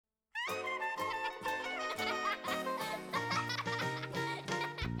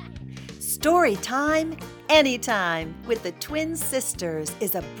Story Time Anytime with the Twin Sisters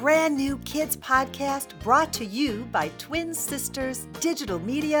is a brand new kids podcast brought to you by Twin Sisters Digital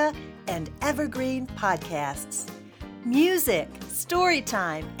Media and Evergreen Podcasts. Music, story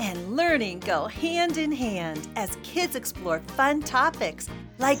time, and learning go hand in hand as kids explore fun topics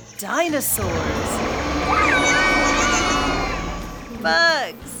like dinosaurs,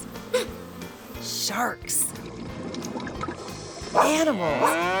 bugs, sharks,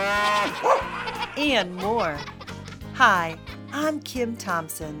 animals, and more. Hi, I'm Kim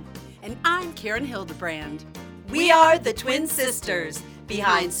Thompson. And I'm Karen Hildebrand. We are the Twin Sisters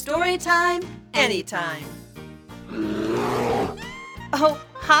behind Storytime Anytime. Oh,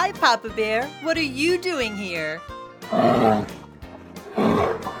 hi, Papa Bear. What are you doing here?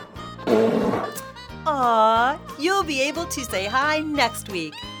 Aw, you'll be able to say hi next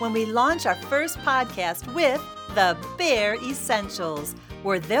week when we launch our first podcast with The Bear Essentials,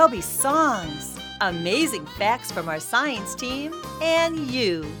 where there'll be songs, amazing facts from our science team, and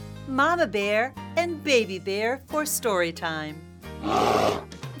you, Mama Bear and Baby Bear for story time.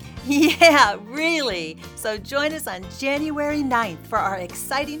 Yeah, really. So join us on January 9th for our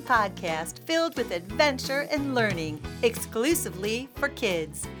exciting podcast filled with adventure and learning exclusively for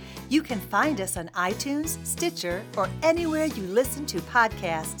kids. You can find us on iTunes, Stitcher, or anywhere you listen to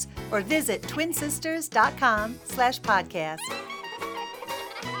podcasts, or visit twinsisters.com/podcast.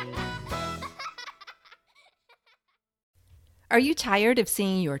 Are you tired of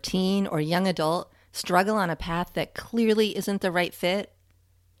seeing your teen or young adult struggle on a path that clearly isn't the right fit?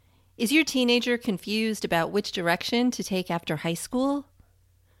 Is your teenager confused about which direction to take after high school?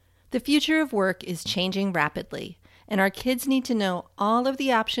 The future of work is changing rapidly, and our kids need to know all of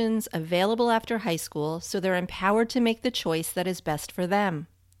the options available after high school so they're empowered to make the choice that is best for them.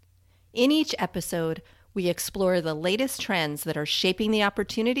 In each episode, we explore the latest trends that are shaping the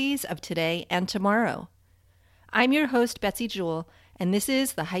opportunities of today and tomorrow. I'm your host, Betsy Jewell, and this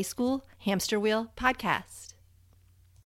is the High School Hamster Wheel Podcast.